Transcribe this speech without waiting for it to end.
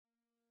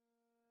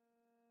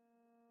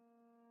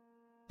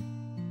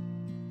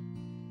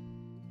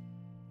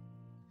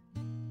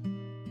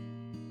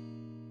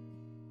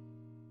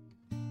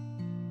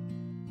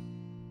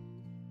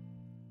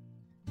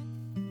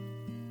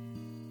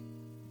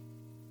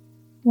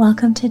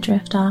Welcome to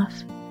Drift Off,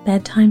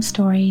 bedtime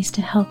stories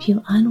to help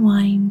you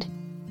unwind,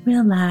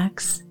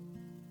 relax,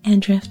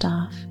 and drift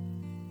off.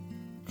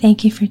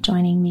 Thank you for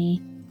joining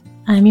me.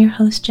 I'm your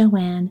host,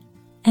 Joanne,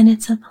 and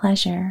it's a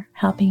pleasure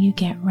helping you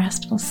get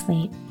restful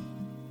sleep.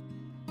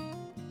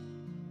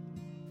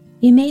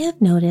 You may have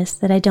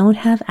noticed that I don't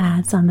have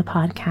ads on the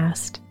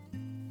podcast.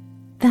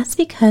 That's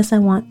because I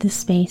want this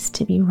space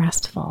to be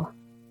restful.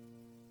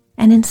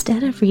 And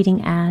instead of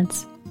reading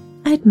ads,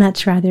 I'd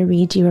much rather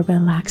read you a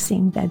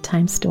relaxing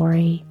bedtime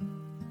story.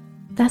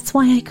 That's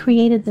why I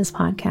created this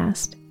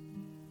podcast,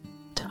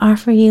 to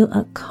offer you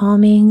a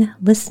calming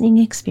listening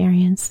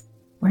experience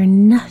where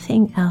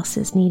nothing else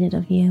is needed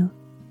of you.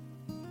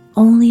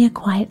 Only a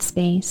quiet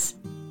space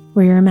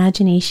where your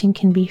imagination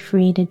can be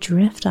free to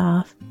drift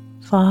off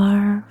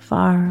far,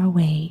 far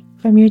away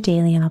from your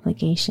daily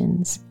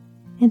obligations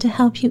and to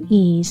help you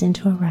ease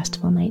into a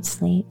restful night's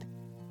sleep.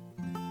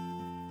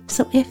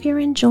 So if you're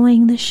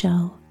enjoying the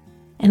show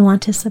and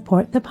want to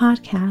support the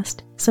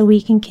podcast so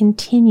we can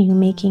continue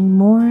making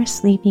more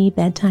sleepy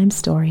bedtime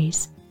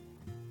stories,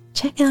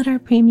 check out our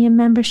premium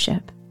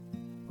membership,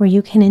 where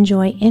you can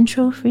enjoy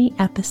intro-free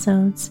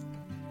episodes.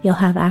 You'll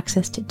have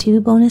access to 2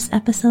 bonus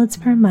episodes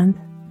per month,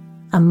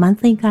 a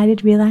monthly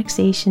guided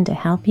relaxation to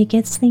help you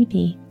get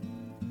sleepy,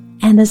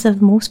 and as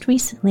of most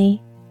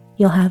recently,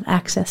 you'll have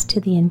access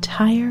to the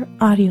entire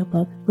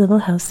audiobook Little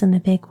House in the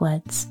Big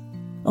Woods,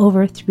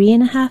 over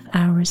 3.5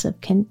 hours of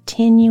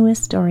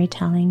continuous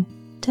storytelling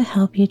to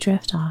help you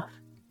drift off.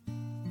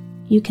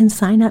 You can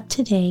sign up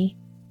today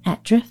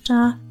at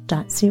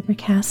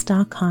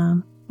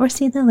driftoff.supercast.com or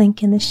see the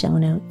link in the show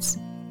notes.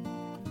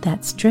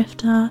 That's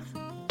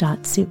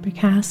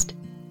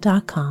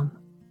driftoff.supercast.com.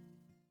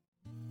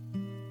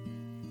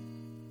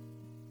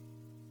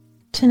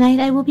 Tonight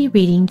I will be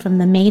reading from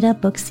the Maida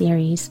book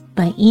series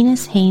by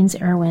Enos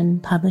Haynes Irwin,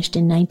 published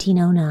in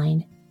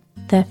 1909,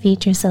 that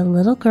features a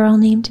little girl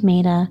named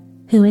Maida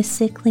who is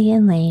sickly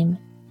and lame.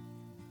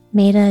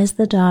 Maida is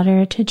the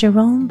daughter to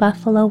Jerome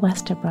Buffalo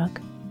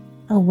Westerbrook,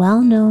 a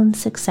well-known,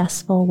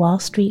 successful Wall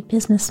Street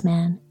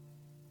businessman.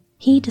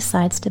 He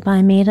decides to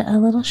buy Maida a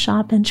little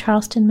shop in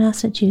Charleston,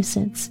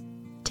 Massachusetts,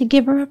 to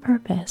give her a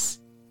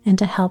purpose and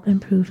to help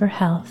improve her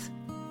health.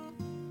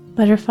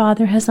 But her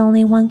father has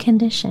only one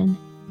condition,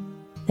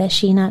 that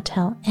she not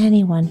tell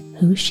anyone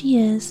who she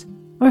is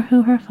or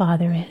who her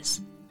father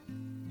is.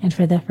 And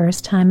for the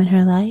first time in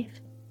her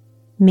life,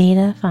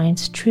 Maida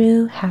finds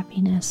true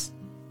happiness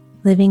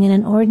living in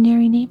an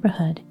ordinary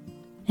neighborhood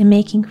and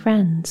making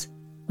friends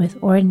with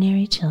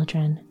ordinary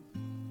children.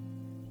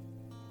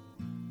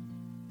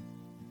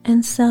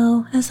 And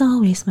so, as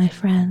always, my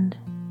friend,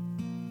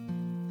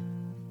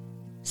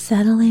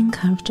 settling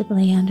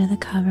comfortably under the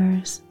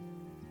covers,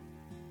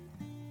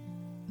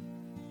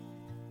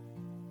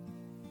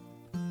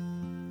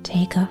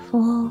 take a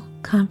full,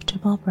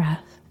 comfortable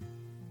breath.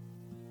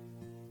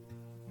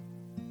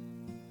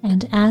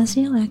 And as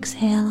you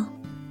exhale,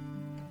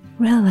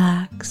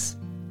 relax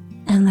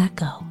and let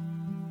go.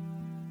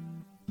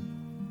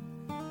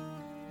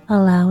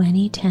 Allow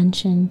any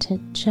tension to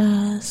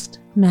just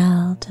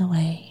melt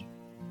away,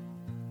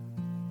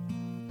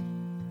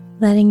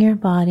 letting your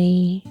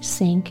body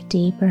sink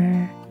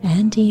deeper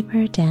and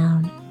deeper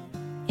down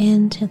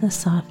into the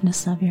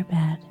softness of your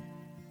bed.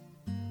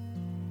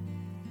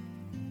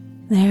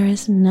 There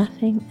is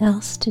nothing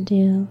else to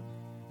do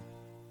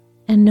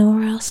and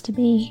nowhere else to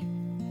be.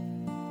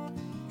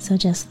 So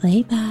just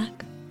lay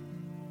back,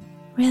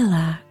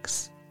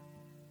 relax,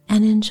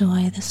 and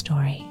enjoy the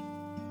story.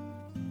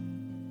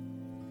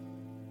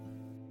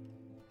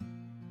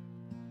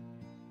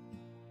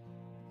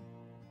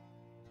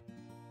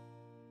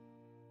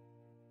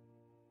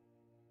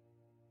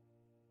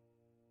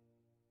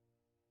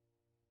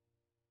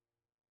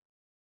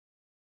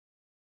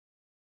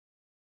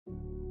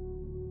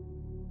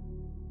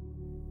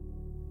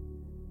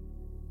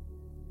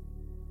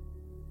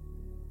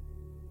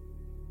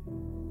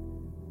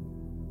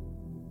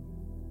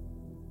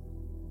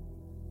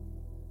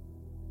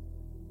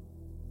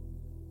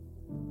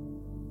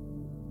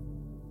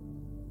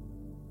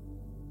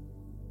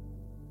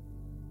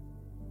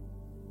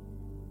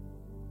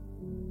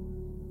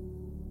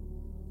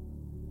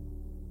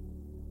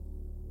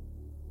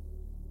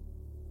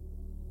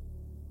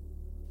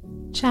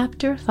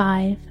 Chapter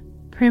 5,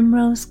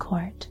 Primrose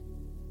Court.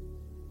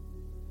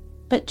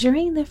 But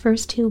during the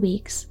first 2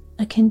 weeks,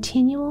 a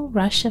continual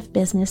rush of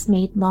business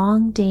made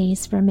long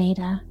days for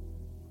Maida.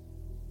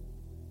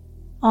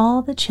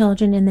 All the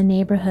children in the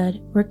neighborhood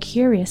were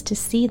curious to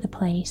see the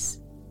place.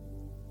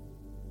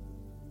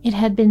 It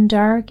had been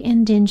dark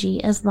and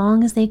dingy as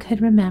long as they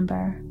could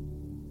remember.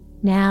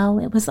 Now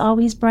it was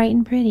always bright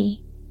and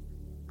pretty,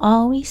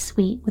 always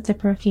sweet with the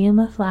perfume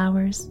of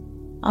flowers,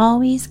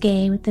 always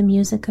gay with the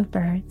music of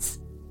birds.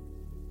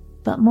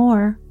 But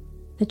more,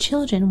 the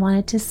children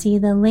wanted to see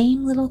the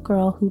lame little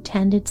girl who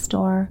tended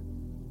store,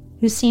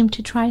 who seemed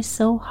to try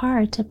so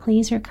hard to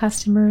please her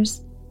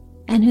customers,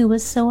 and who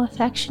was so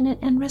affectionate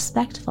and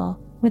respectful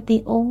with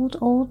the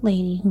old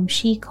lady whom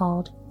she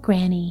called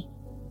Granny.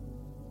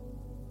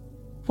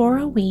 For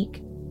a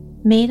week,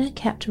 Maida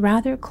kept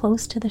rather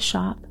close to the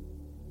shop.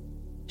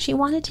 She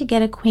wanted to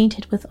get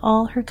acquainted with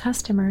all her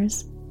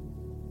customers.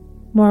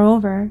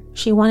 Moreover,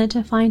 she wanted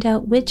to find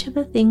out which of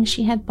the things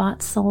she had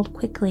bought sold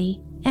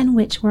quickly and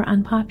which were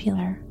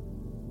unpopular.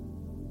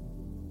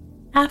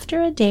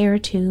 After a day or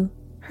two,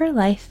 her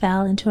life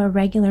fell into a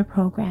regular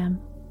program.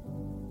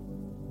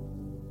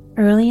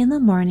 Early in the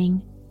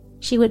morning,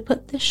 she would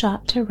put the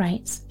shop to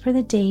rights for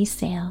the day's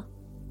sale,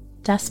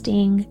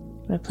 dusting,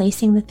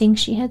 replacing the things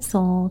she had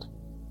sold,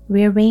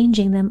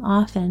 rearranging them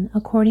often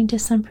according to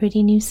some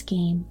pretty new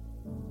scheme.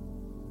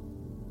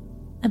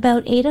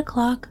 About 8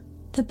 o'clock,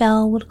 the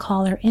bell would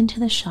call her into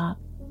the shop,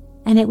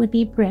 and it would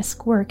be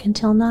brisk work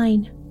until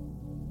 9.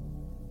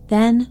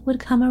 Then would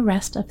come a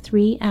rest of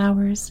 3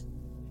 hours,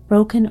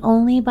 broken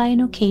only by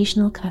an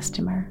occasional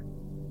customer.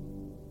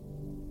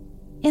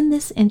 In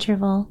this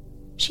interval,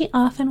 she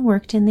often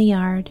worked in the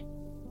yard,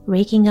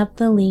 raking up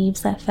the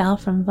leaves that fell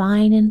from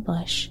vine and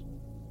bush,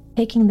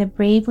 picking the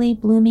bravely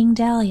blooming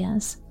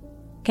dahlias,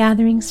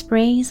 gathering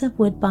sprays of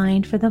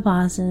woodbine for the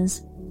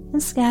vases,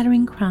 and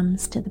scattering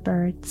crumbs to the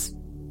birds.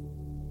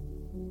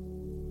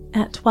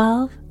 At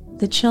 12,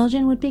 the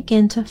children would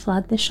begin to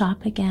flood the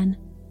shop again,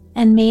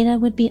 and Maida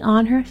would be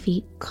on her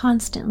feet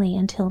constantly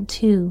until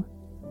 2.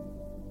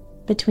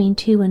 Between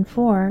 2 and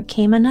 4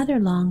 came another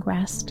long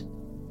rest.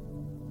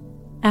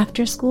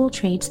 After school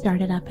trade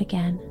started up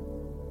again.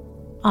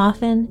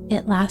 Often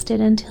it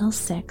lasted until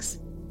 6,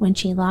 when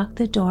she locked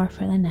the door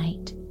for the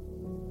night.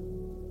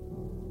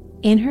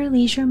 In her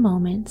leisure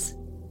moments,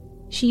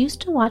 she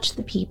used to watch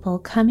the people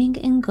coming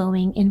and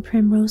going in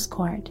Primrose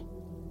Court.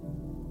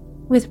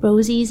 With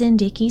Rosie's and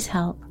Dickie's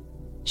help,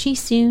 she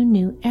soon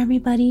knew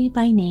everybody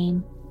by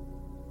name.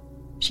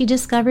 She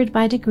discovered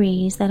by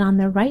degrees that on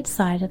the right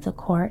side of the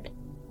court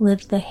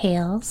lived the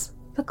Hales,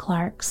 the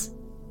Clarks,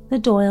 the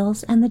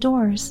Doyles, and the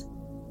Dores.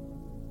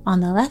 On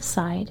the left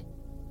side,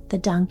 the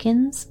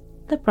Duncans,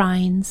 the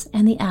Bryans,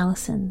 and the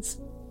Allisons.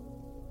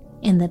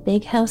 In the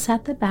big house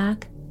at the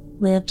back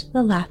lived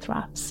the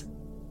Lathrops.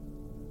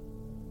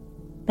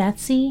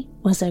 Betsy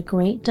was a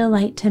great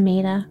delight to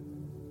Maida,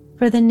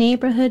 for the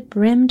neighborhood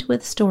brimmed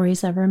with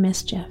stories of her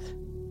mischief.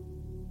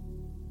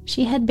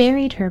 She had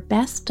buried her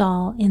best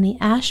doll in the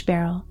ash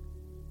barrel,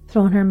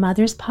 thrown her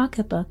mother's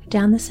pocketbook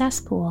down the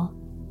cesspool,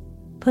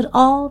 put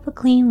all the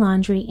clean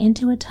laundry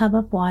into a tub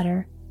of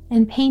water,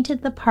 and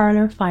painted the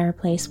parlor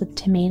fireplace with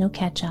tomato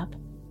ketchup.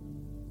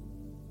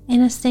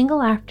 In a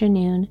single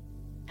afternoon,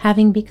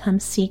 having become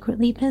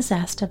secretly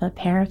possessed of a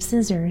pair of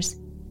scissors,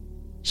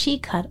 she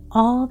cut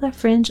all the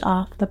fringe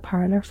off the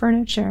parlor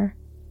furniture,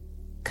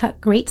 cut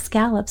great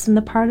scallops in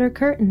the parlor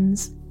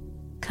curtains,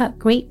 cut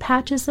great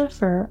patches of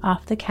fur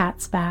off the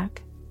cat's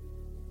back.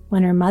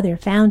 When her mother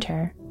found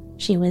her,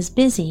 she was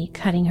busy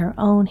cutting her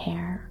own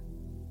hair.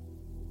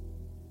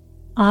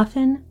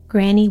 Often,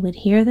 Granny would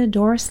hear the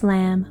door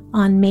slam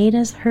on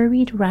Maida's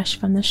hurried rush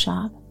from the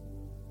shop.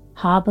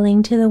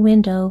 Hobbling to the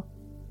window,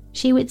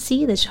 she would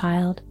see the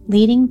child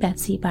leading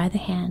Betsy by the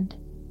hand.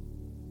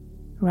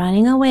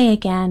 "Running away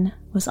again,"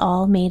 was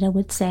all Maida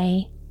would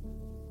say.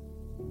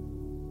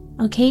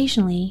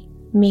 Occasionally,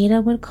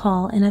 Maida would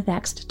call in a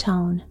vexed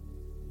tone,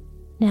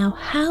 "Now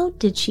how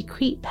did she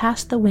creep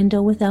past the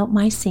window without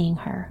my seeing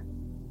her?"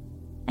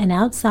 And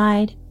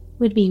outside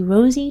would be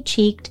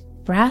rosy-cheeked,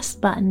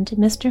 brass-buttoned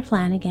Mr.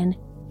 Flanagan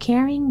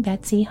carrying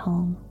Betsy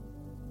home.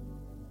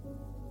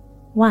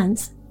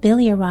 Once,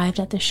 Billy arrived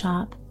at the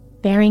shop,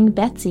 bearing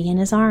Betsy in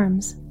his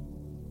arms.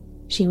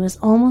 "She was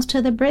almost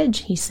to the bridge,"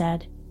 he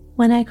said,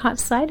 "when I caught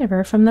sight of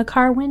her from the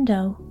car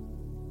window."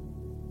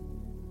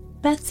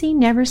 Betsy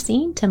never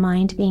seemed to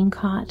mind being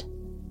caught.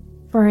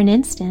 For an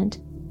instant,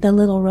 the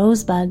little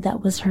rosebud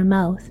that was her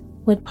mouth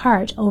would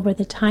part over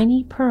the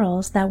tiny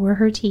pearls that were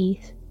her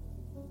teeth.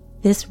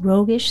 This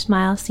roguish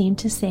smile seemed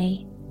to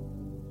say,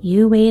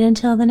 "You wait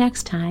until the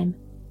next time.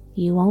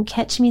 You won't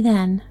catch me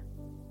then."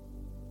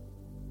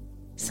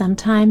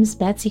 Sometimes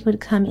Betsy would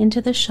come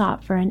into the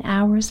shop for an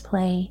hour's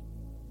play.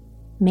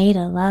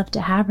 Maida loved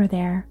to have her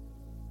there,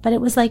 but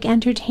it was like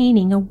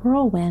entertaining a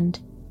whirlwind.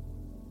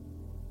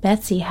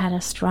 Betsy had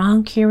a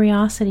strong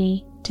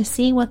curiosity to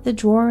see what the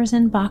drawers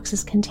and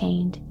boxes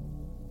contained.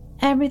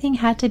 Everything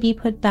had to be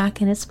put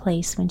back in its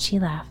place when she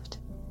left.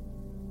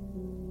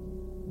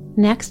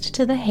 Next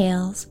to the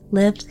Hales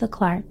lived the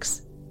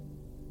Clarks.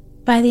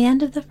 By the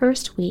end of the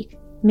first week,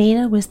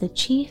 Maida was the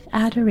chief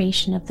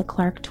adoration of the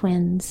Clark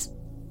twins.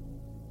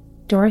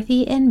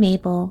 Dorothy and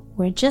Mabel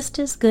were just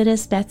as good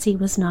as Betsy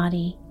was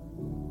naughty.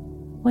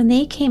 When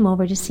they came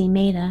over to see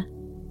Maida,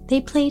 they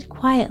played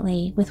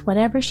quietly with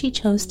whatever she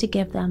chose to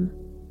give them.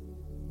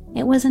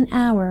 It was an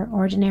hour,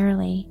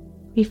 ordinarily,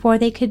 before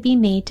they could be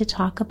made to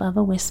talk above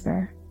a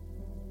whisper.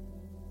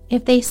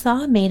 If they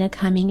saw Maida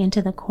coming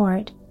into the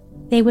court,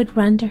 they would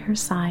run to her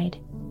side,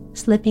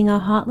 slipping a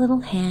hot little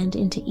hand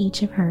into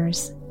each of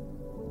hers.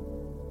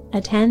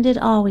 Attended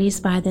always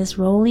by this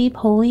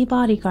roly-poly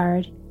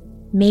bodyguard,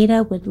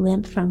 Maida would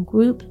limp from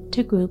group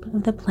to group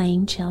of the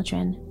playing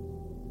children.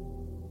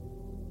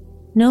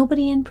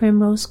 Nobody in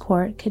Primrose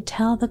Court could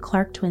tell the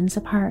Clark twins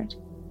apart.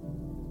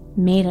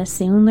 Maida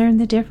soon learned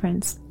the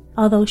difference,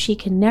 although she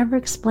could never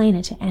explain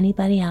it to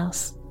anybody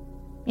else.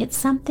 "It's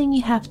something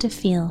you have to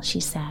feel," she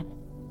said.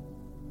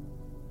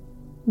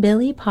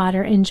 Billy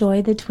Potter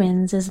enjoyed the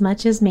twins as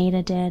much as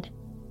Maida did.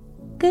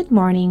 "Good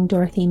morning,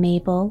 Dorothy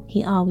Mabel,"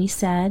 he always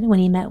said when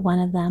he met one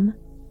of them.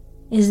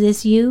 "Is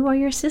this you or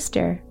your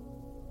sister?"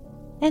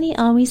 And he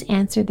always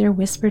answered their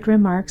whispered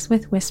remarks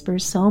with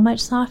whispers so much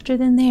softer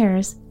than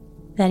theirs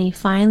that he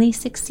finally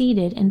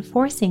succeeded in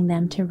forcing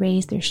them to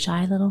raise their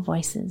shy little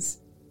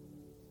voices.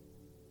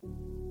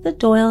 The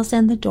Doyles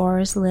and the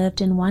Dorrs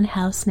lived in one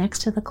house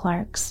next to the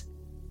Clarks,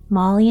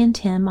 Molly and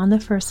Tim on the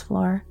first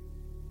floor,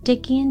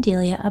 Dickie and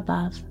Delia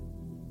above.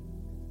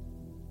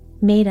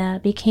 Maida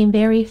became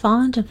very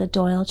fond of the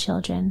Doyle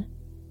children.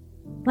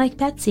 Like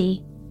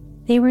Betsy,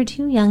 they were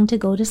too young to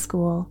go to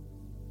school,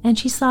 and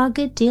she saw a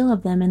good deal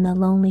of them in the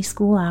lonely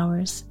school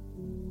hours.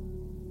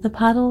 The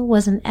puddle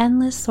was an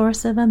endless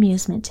source of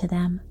amusement to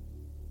them.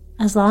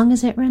 As long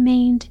as it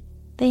remained,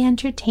 they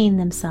entertained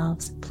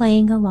themselves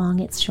playing along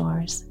its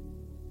shores.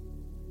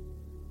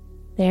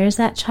 "There's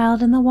that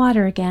child in the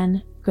water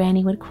again,"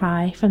 Granny would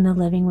cry from the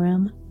living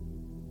room.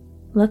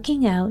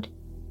 Looking out,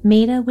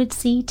 Maida would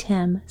see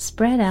Tim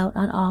spread out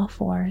on all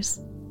fours.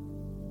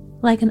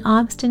 Like an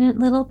obstinate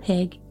little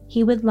pig,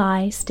 he would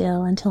lie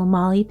still until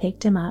Molly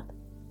picked him up.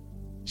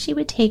 She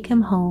would take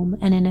him home,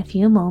 and in a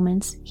few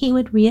moments he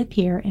would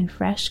reappear in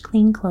fresh,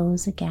 clean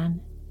clothes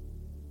again.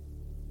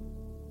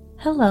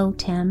 "Hello,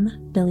 Tim,"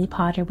 Billy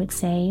Potter would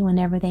say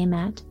whenever they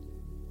met.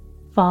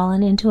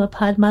 "Fallen into a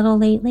pud muddle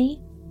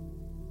lately?"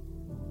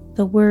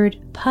 The word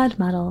pud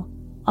muddle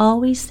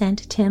always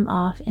sent Tim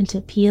off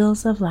into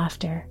peals of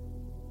laughter.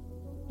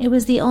 It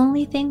was the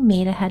only thing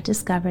Maida had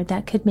discovered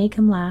that could make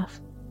him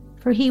laugh,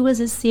 for he was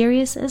as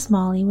serious as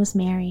Molly was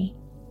merry.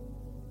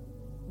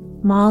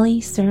 Molly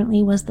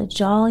certainly was the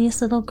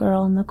jolliest little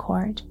girl in the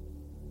court.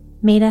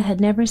 Maida had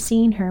never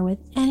seen her with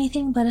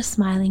anything but a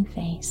smiling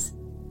face.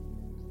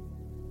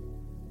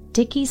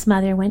 Dickie's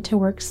mother went to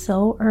work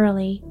so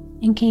early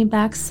and came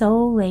back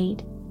so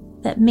late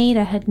that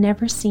Maida had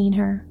never seen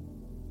her.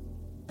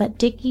 But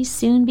Dickie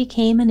soon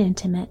became an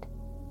intimate.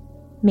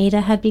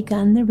 Maida had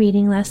begun the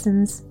reading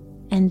lessons,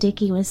 and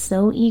Dickie was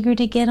so eager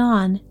to get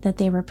on that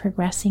they were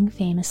progressing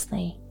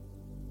famously.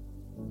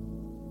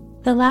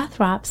 The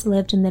Lathrops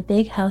lived in the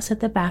big house at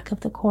the back of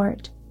the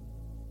court.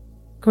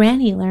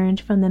 Granny learned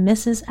from the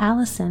Mrs.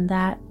 Allison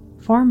that,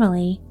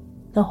 formerly,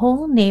 the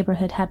whole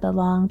neighborhood had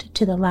belonged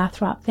to the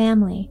Lathrop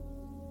family,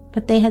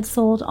 but they had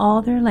sold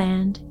all their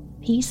land,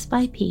 piece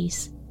by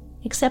piece,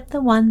 except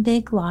the one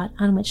big lot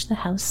on which the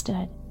house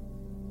stood.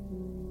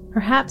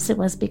 Perhaps it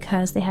was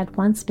because they had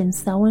once been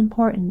so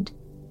important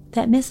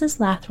that Mrs.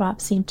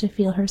 Lathrop seemed to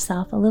feel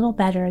herself a little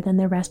better than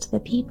the rest of the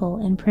people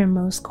in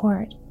Primrose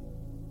Court.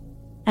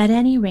 At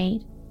any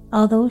rate,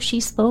 although she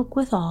spoke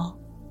with all,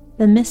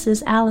 the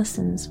Mrs.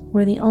 Allisons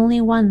were the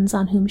only ones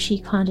on whom she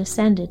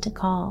condescended to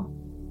call.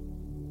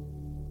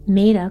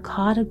 Maida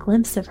caught a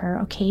glimpse of her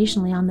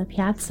occasionally on the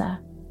piazza,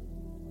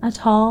 a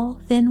tall,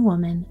 thin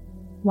woman,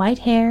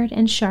 white-haired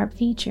and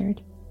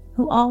sharp-featured,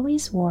 who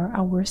always wore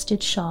a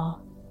worsted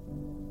shawl.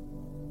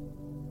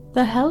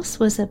 The house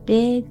was a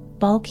big,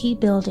 bulky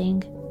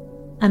building,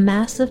 a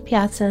mass of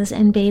piazzas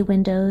and bay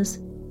windows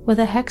with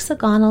a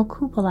hexagonal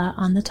cupola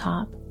on the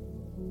top.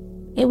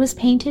 It was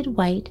painted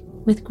white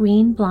with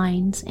green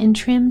blinds and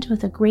trimmed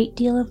with a great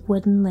deal of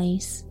wooden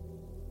lace.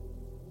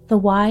 The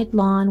wide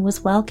lawn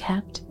was well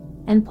kept,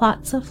 and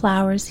plots of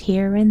flowers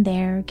here and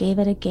there gave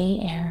it a gay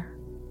air.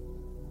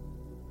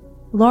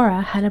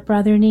 Laura had a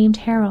brother named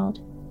Harold,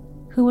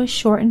 who was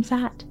short and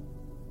fat.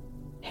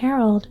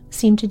 Harold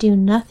seemed to do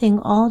nothing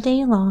all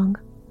day long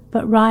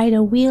but ride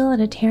a wheel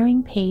at a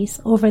tearing pace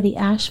over the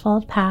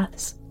asphalt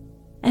paths,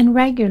 and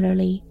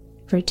regularly,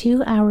 for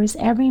 2 hours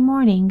every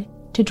morning,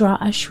 to draw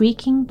a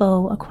shrieking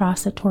bow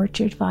across a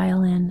tortured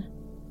violin.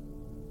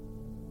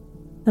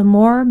 The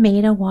more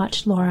Maida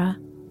watched Laura,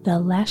 the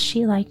less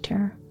she liked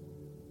her.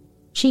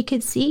 She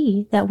could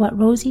see that what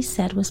Rosie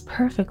said was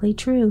perfectly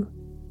true.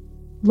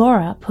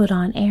 Laura put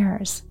on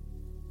airs.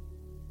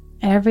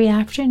 Every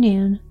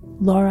afternoon,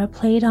 Laura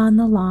played on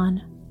the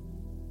lawn.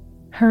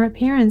 Her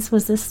appearance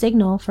was the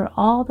signal for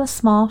all the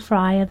small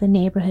fry of the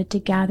neighborhood to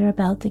gather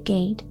about the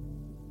gate.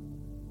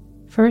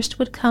 First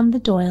would come the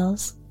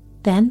Doyles,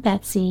 then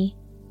Betsy,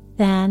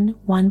 then,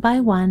 one by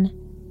one,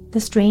 the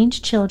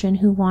strange children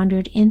who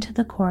wandered into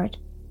the court,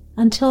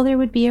 until there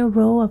would be a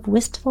row of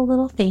wistful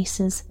little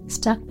faces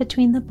stuck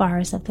between the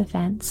bars of the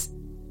fence.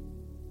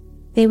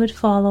 They would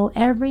follow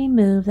every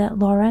move that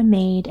Laura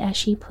made as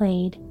she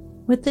played,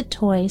 with the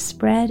toys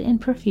spread in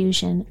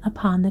profusion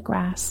upon the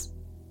grass.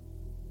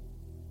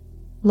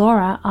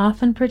 Laura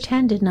often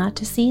pretended not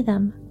to see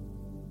them.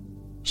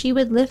 She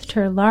would lift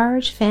her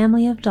large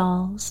family of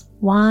dolls,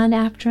 one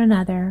after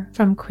another,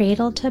 from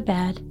cradle to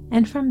bed,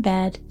 and from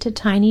bed to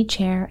tiny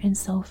chair and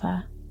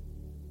sofa.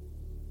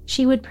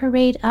 She would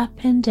parade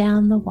up and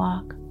down the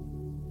walk,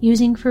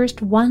 using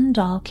first one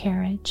doll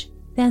carriage,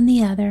 then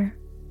the other.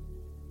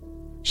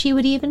 She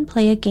would even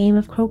play a game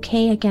of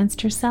croquet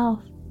against herself.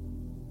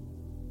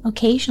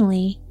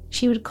 Occasionally,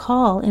 she would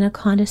call in a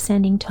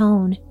condescending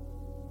tone,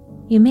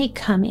 "You may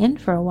come in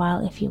for a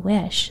while if you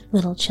wish,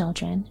 little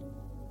children."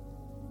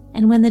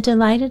 And when the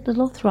delighted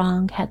little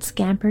throng had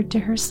scampered to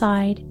her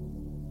side,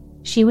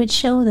 she would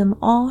show them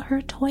all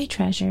her toy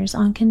treasures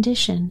on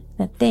condition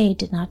that they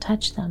did not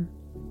touch them.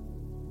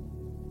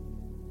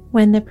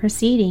 When the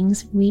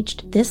proceedings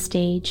reached this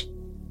stage,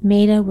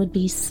 Maida would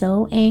be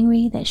so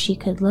angry that she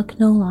could look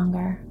no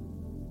longer.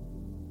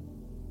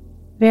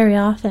 Very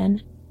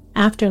often,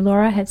 after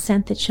Laura had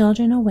sent the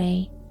children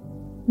away,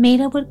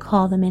 Maida would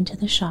call them into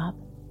the shop.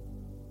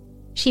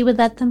 She would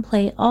let them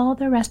play all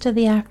the rest of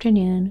the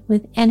afternoon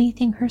with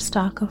anything her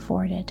stock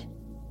afforded.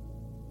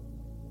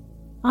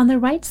 On the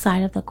right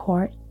side of the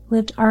court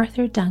lived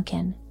Arthur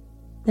Duncan,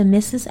 the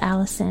Mrs.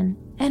 Allison,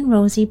 and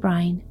Rosie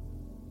Brine.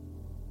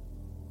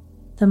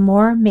 The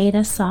more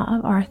Maida saw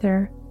of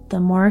Arthur, the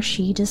more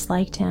she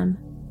disliked him.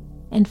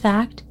 In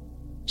fact,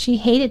 she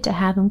hated to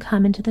have him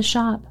come into the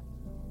shop.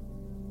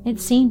 It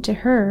seemed to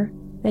her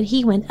that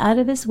he went out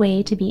of his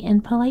way to be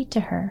impolite to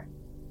her,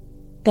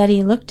 that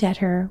he looked at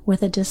her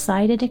with a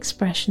decided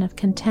expression of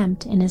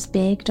contempt in his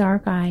big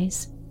dark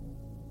eyes.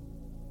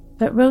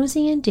 But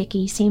Rosie and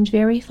Dickie seemed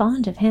very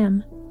fond of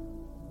him.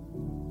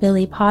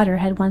 Billy Potter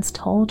had once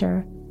told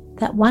her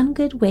that one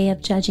good way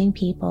of judging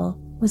people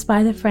was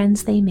by the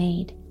friends they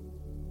made.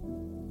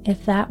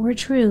 If that were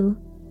true,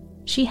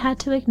 she had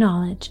to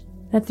acknowledge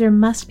that there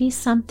must be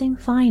something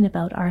fine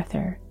about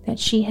Arthur that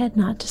she had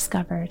not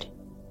discovered.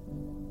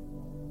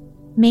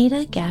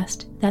 Maida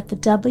guessed that the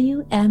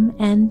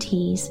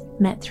WMNTs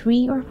met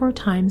 3 or 4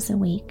 times a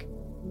week.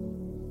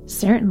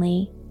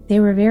 Certainly, they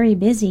were very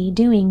busy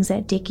doings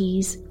at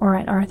Dickie's or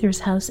at Arthur's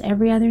house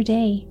every other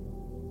day.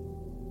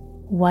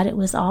 What it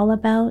was all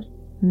about,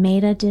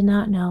 Maida did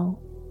not know,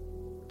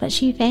 but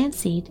she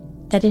fancied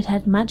that it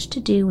had much to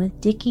do with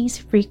Dickie's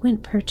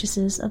frequent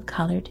purchases of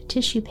colored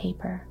tissue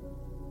paper.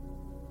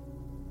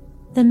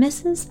 The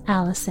Mrs.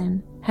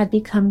 Allison had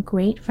become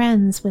great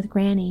friends with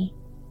Granny.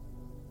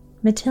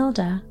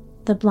 Matilda,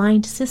 the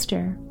blind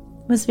sister,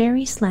 was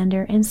very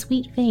slender and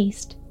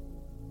sweet-faced.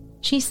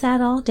 She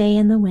sat all day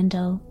in the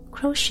window,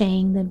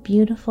 crocheting the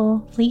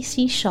beautiful,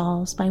 fleecy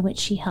shawls by which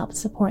she helped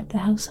support the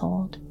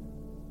household.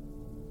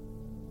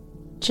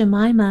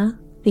 Jemima,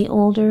 the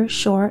older,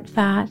 short,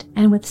 fat,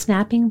 and with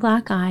snapping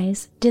black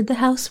eyes, did the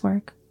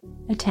housework,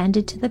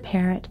 attended to the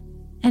parrot,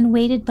 and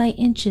waited by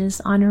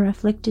inches on her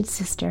afflicted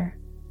sister.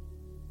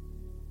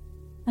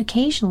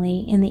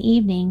 Occasionally, in the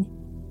evening,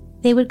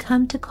 they would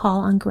come to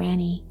call on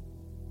Granny.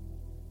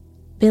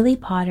 Billy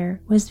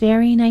Potter was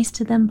very nice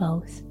to them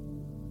both.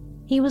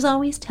 He was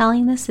always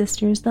telling the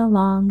sisters the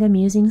long,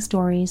 amusing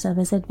stories of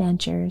his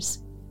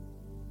adventures.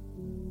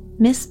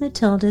 Miss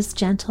Matilda's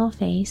gentle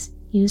face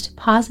used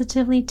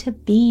positively to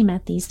beam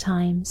at these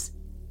times,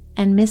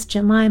 and Miss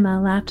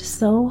Jemima laughed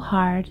so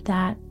hard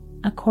that,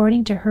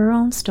 according to her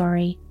own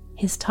story,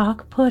 his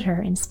talk put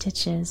her in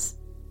stitches.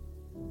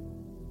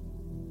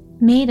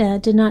 Maida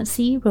did not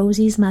see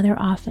Rosie's mother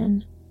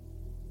often.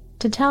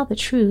 To tell the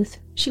truth,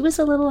 she was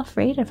a little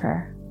afraid of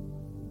her.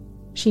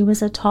 She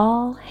was a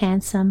tall,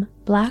 handsome,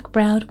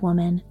 black-browed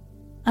woman,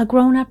 a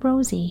grown-up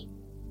Rosie,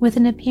 with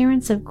an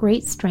appearance of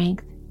great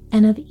strength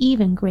and of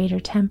even greater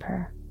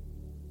temper.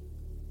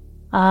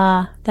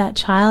 "Ah, that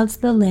child's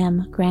the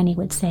limb," Granny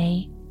would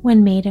say,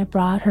 when Maida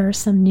brought her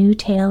some new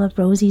tale of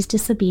Rosie's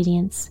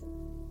disobedience.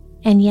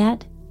 And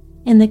yet,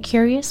 in the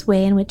curious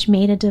way in which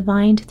Maida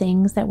divined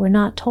things that were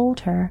not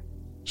told her,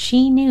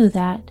 she knew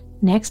that,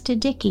 next to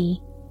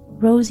Dickie,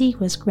 Rosie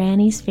was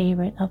Granny's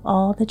favorite of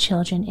all the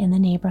children in the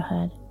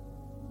neighborhood.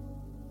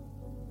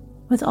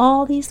 With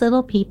all these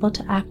little people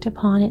to act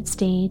upon its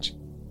stage,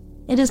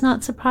 it is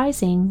not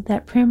surprising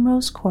that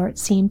Primrose Court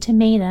seemed to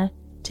Maida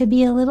to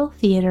be a little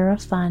theater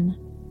of fun,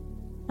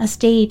 a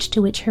stage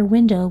to which her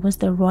window was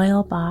the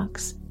royal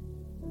box.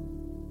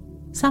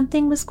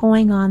 Something was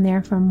going on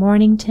there from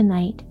morning to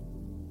night.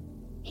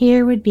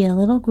 Here would be a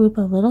little group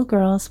of little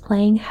girls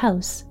playing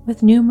house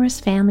with numerous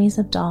families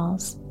of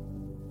dolls.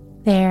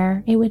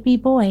 There it would be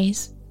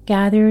boys,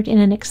 gathered in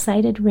an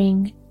excited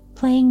ring,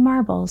 playing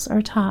marbles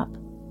or top.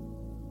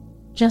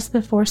 Just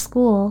before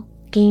school,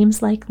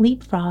 games like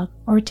leapfrog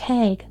or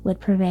tag would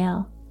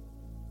prevail.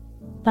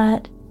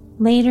 But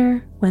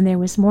later, when there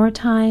was more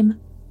time,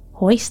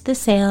 Hoist the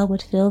Sail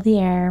would fill the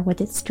air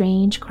with its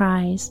strange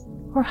cries,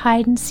 or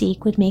hide and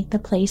seek would make the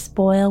place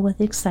boil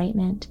with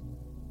excitement.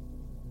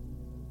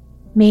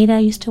 Maida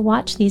used to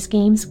watch these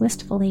games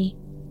wistfully,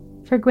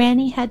 for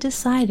Granny had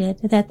decided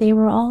that they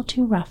were all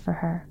too rough for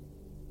her.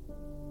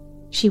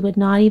 She would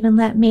not even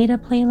let Maida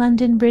play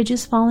London Bridge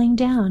is falling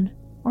down,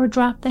 or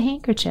drop the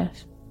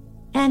handkerchief,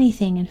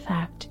 anything, in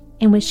fact,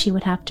 in which she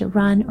would have to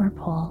run or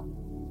pull.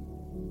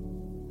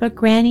 But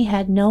Granny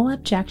had no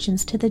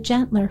objections to the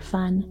gentler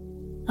fun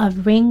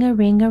of Ring a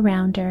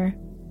Rounder,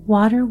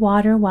 Water,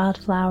 Water,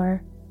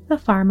 Wildflower, The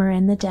Farmer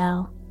in the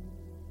Dell.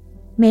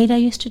 Maida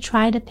used to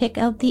try to pick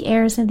out the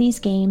airs of these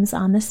games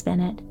on the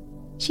spinet.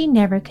 She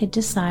never could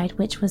decide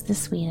which was the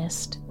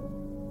sweetest.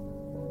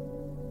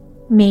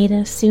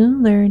 Maida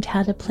soon learned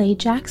how to play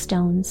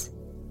jackstones.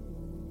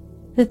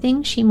 The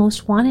thing she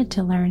most wanted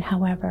to learn,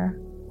 however,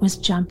 was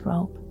jump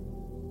rope.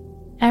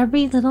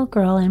 Every little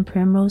girl in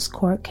Primrose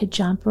Court could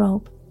jump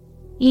rope,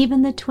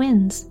 even the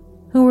twins,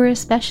 who were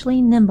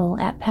especially nimble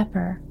at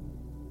Pepper.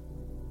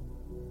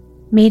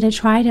 Maida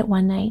tried it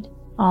one night,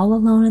 all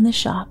alone in the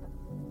shop,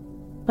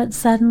 but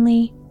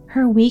suddenly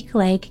her weak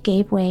leg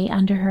gave way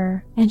under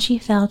her and she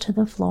fell to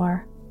the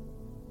floor.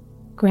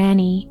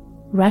 Granny,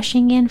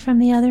 rushing in from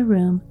the other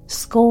room,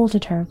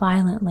 scolded her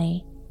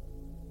violently.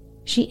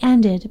 She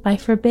ended by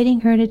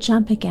forbidding her to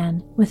jump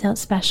again without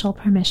special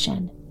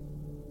permission.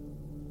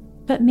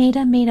 But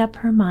Maida made up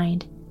her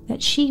mind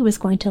that she was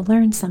going to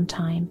learn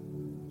sometime,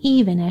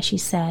 even, as she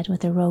said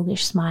with a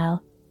roguish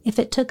smile, if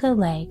it took a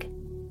leg.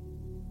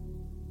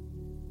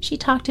 She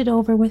talked it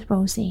over with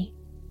Rosie.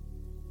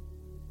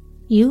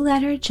 "You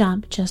let her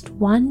jump just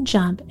one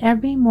jump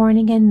every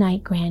morning and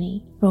night,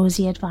 Granny,"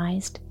 Rosie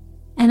advised,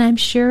 "and I'm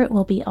sure it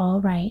will be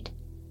all right.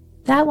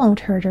 That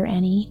won't hurt her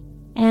any,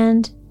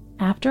 and,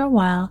 after a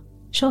while,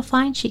 she'll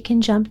find she can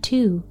jump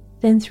 2,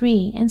 then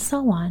 3, and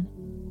so on.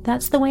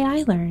 That's the way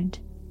I learned."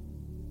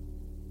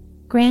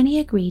 Granny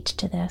agreed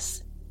to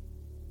this.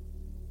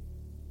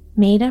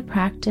 Maida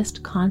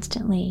practiced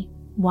constantly,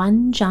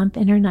 one jump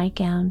in her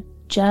nightgown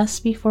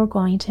just before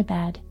going to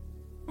bed,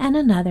 and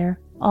another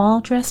all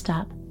dressed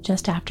up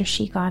just after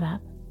she got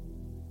up.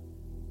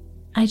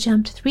 "I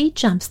jumped 3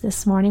 jumps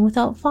this morning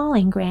without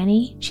falling,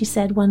 Granny," she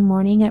said one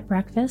morning at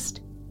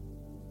breakfast.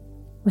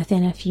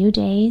 Within a few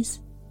days,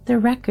 the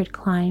record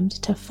climbed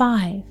to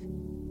 5,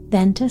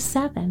 then to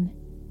 7,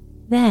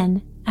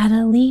 then, at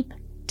a leap,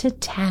 to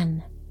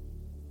 10.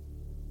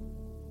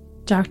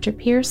 Dr.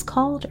 Pierce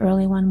called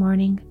early one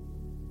morning,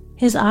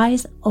 his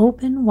eyes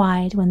open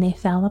wide when they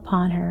fell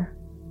upon her.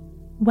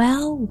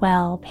 "Well,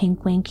 well,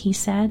 Pinkwink," he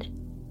said.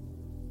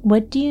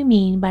 "What do you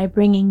mean by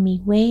bringing me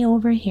way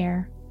over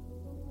here?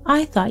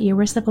 I thought you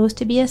were supposed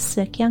to be a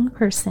sick young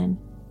person.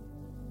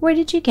 Where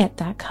did you get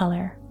that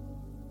color?"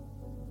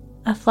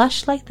 A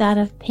flush like that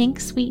of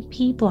pink sweet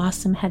pea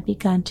blossom had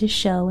begun to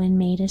show in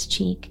Maida's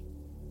cheek.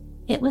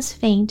 It was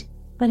faint,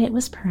 but it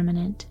was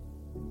permanent.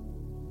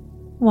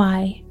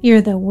 "Why,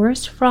 you're the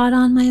worst fraud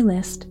on my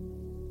list.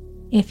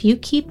 If you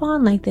keep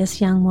on like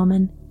this, young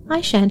woman,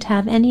 I shan't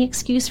have any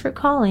excuse for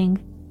calling.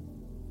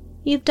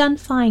 You've done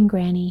fine,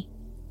 Granny."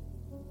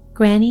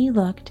 Granny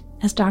looked,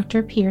 as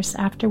Dr. Pierce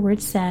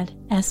afterwards said,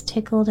 as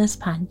tickled as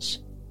Punch.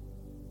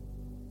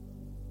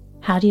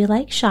 "How do you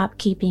like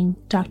shopkeeping?"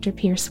 Dr.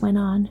 Pierce went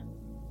on.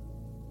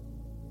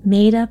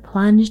 Maida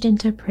plunged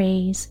into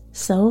praise,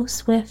 so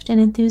swift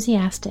and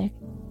enthusiastic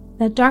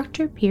that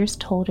Dr. Pierce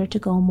told her to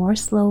go more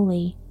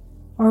slowly,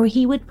 or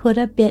he would put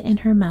a bit in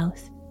her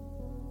mouth,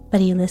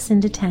 but he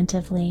listened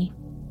attentively.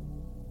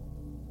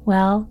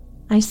 "Well,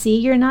 I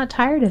see you're not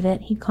tired of it,"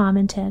 he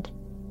commented.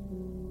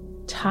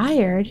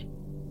 Tired?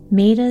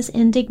 Maida's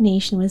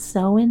indignation was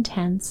so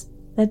intense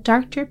that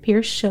Dr.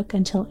 Pierce shook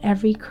until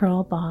every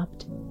curl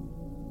bobbed.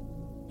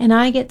 "And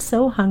I get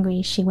so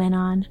hungry," she went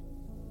on.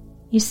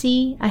 "You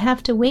see, I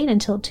have to wait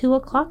until 2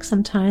 o'clock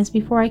sometimes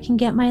before I can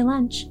get my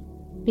lunch,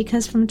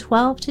 because from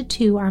 12 to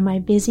 2 are my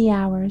busy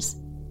hours.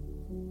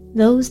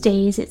 Those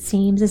days it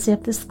seems as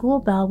if the school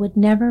bell would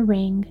never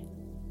ring.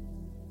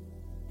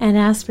 And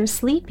as for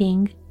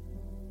sleeping,"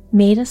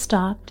 Maida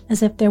stopped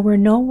as if there were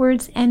no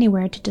words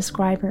anywhere to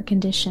describe her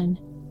condition.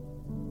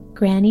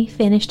 Granny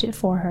finished it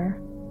for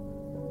her.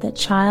 "The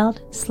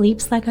child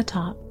sleeps like a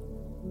top."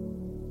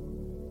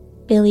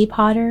 Billy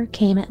Potter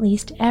came at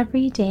least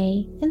every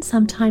day and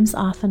sometimes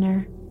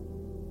oftener.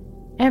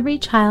 Every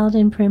child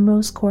in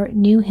Primrose Court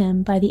knew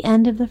him by the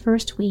end of the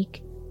first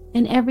week,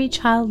 and every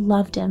child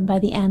loved him by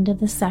the end of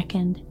the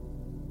second,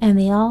 and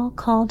they all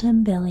called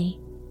him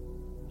Billy.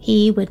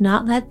 He would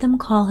not let them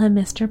call him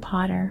Mr.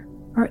 Potter,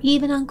 or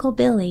even Uncle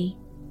Billy,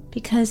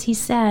 because he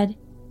said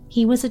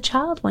he was a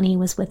child when he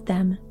was with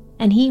them,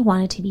 and he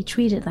wanted to be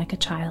treated like a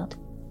child.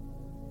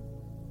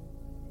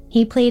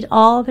 He played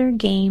all their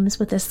games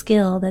with a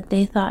skill that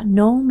they thought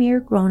no mere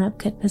grown-up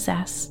could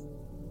possess.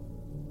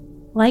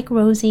 Like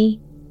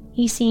Rosie,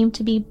 he seemed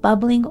to be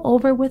bubbling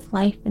over with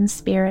life and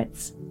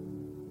spirits.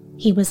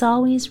 He was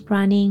always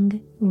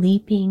running,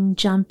 leaping,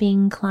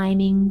 jumping,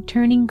 climbing,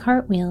 turning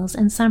cartwheels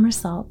and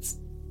somersaults,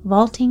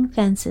 vaulting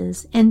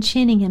fences and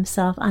chinning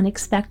himself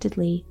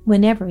unexpectedly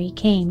whenever he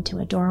came to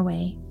a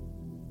doorway.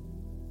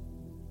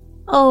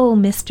 "Oh,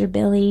 Mr.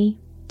 Billy,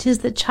 'tis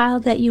the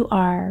child that you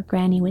are,"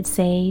 Granny would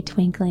say,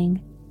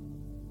 twinkling.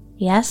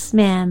 "Yes,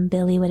 ma'am,"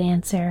 Billy would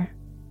answer.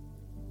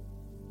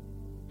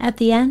 At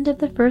the end of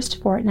the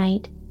first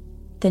fortnight,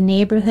 the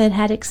neighborhood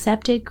had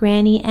accepted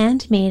Granny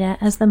and Maida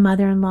as the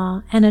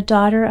mother-in-law and a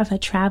daughter of a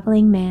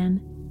traveling man.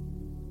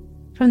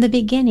 From the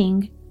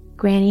beginning,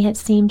 Granny had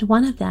seemed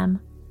one of them,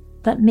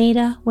 but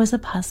Maida was a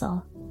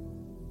puzzle.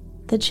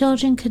 The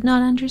children could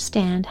not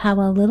understand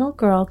how a little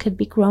girl could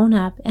be grown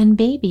up and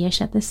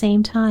babyish at the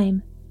same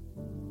time.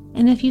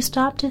 And if you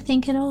stop to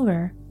think it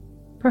over,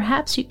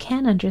 perhaps you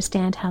can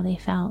understand how they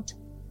felt.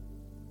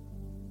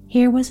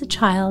 Here was a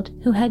child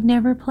who had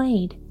never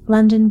played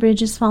London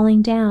Bridge is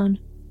Falling Down,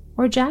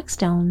 or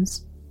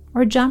jackstones,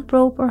 or jump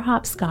rope or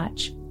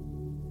hopscotch,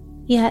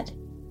 Yet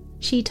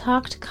she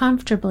talked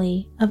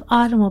comfortably of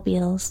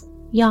automobiles,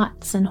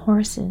 yachts, and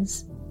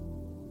horses.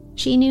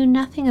 She knew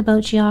nothing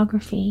about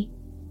geography,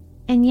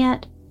 and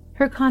yet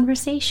her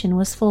conversation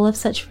was full of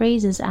such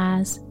phrases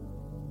as,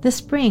 "The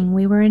spring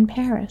we were in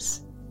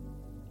Paris,"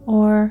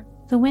 or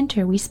 "The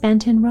winter we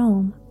spent in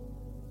Rome."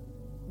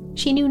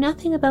 She knew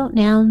nothing about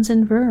nouns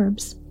and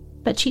verbs,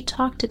 but she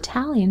talked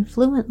Italian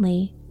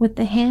fluently with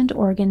the hand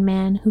organ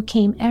man who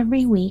came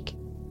every week,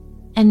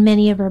 and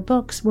many of her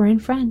books were in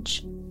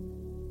French.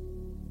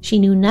 She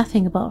knew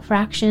nothing about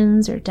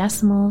fractions or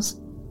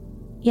decimals,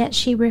 yet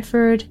she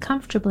referred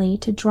comfortably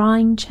to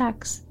drawing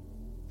checks,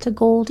 to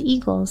gold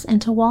eagles, and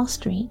to Wall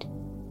Street.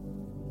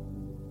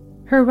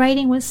 Her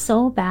writing was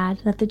so bad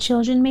that the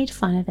children made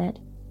fun of it,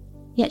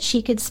 yet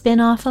she could spin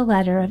off a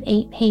letter of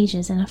 8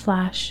 pages in a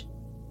flash,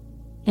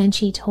 and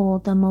she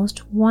told the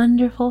most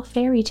wonderful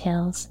fairy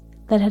tales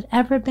that had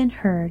ever been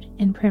heard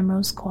in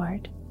Primrose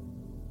Court.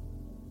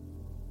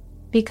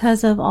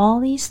 Because of all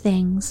these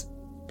things,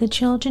 the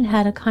children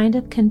had a kind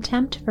of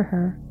contempt for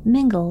her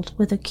mingled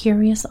with a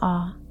curious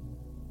awe.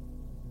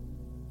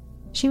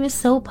 She was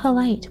so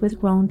polite with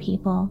grown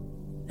people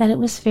that it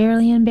was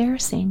fairly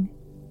embarrassing.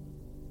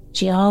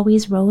 She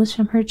always rose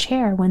from her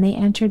chair when they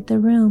entered the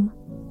room,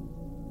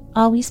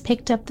 always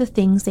picked up the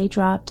things they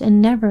dropped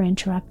and never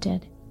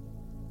interrupted,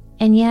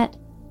 and yet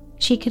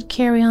she could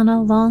carry on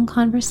a long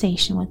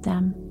conversation with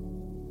them.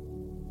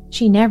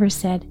 She never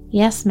said,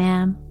 "Yes,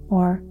 ma'am,"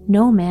 or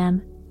 "No,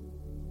 ma'am."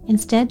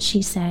 Instead,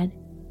 she said,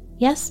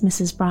 "Yes,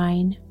 Mrs.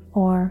 Brine,"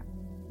 or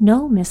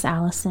 "No, Miss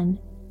Allison,"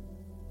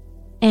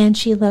 and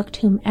she looked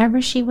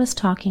whomever she was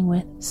talking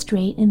with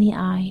straight in the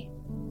eye.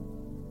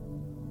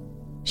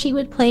 She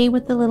would play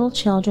with the little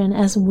children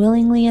as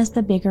willingly as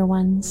the bigger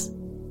ones.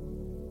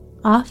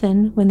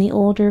 Often, when the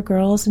older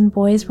girls and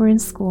boys were in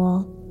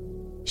school,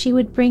 she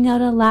would bring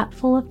out a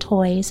lapful of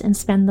toys and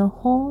spend the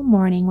whole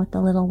morning with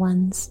the little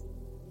ones.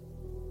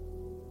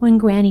 When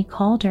Granny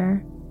called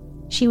her,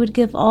 she would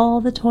give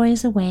all the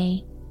toys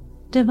away,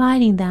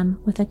 dividing them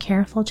with a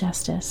careful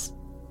justice.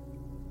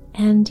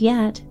 And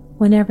yet,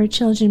 whenever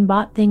children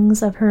bought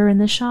things of her in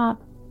the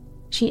shop,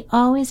 she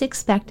always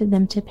expected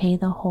them to pay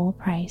the whole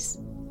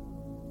price.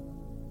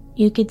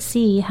 You could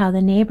see how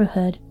the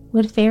neighborhood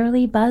would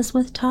fairly buzz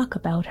with talk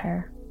about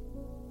her.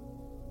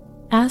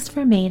 As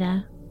for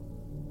Maida,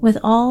 with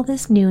all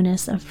this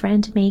newness of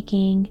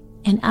friend-making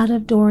and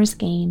out-of-doors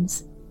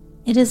games,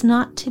 it is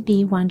not to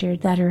be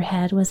wondered that her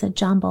head was a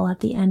jumble at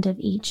the end of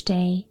each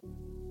day.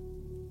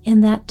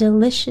 In that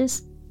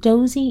delicious,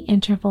 dozy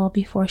interval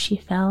before she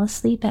fell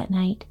asleep at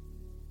night,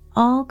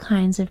 all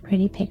kinds of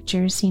pretty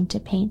pictures seemed to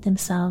paint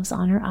themselves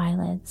on her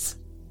eyelids.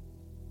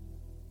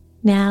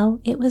 Now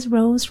it was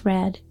Rose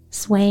Red,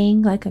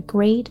 swaying like a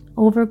great,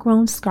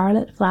 overgrown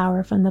scarlet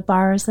flower from the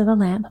bars of a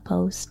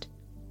lamp-post.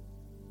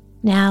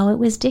 Now it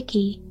was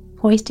Dickie,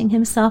 hoisting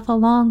himself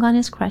along on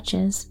his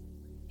crutches,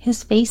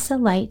 his face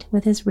alight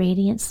with his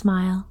radiant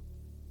smile.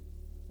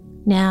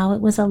 Now it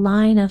was a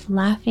line of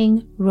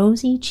laughing,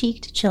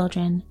 rosy-cheeked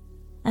children,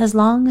 as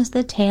long as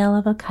the tail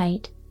of a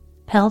kite,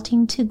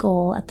 pelting to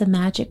goal at the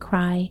magic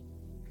cry,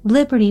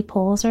 "Liberty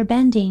poles are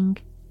bending!"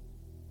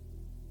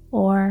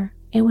 Or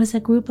it was a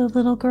group of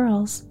little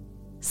girls,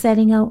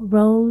 setting out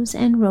rows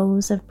and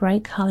rows of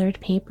bright-colored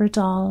paper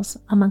dolls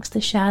amongst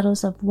the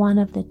shadows of one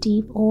of the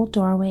deep old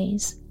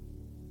doorways.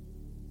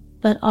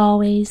 But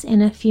always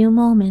in a few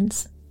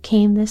moments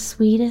came the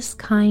sweetest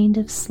kind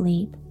of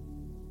sleep.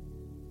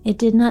 It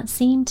did not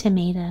seem to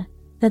Maida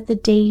that the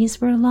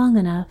days were long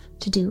enough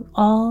to do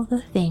all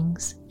the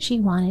things she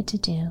wanted to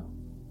do.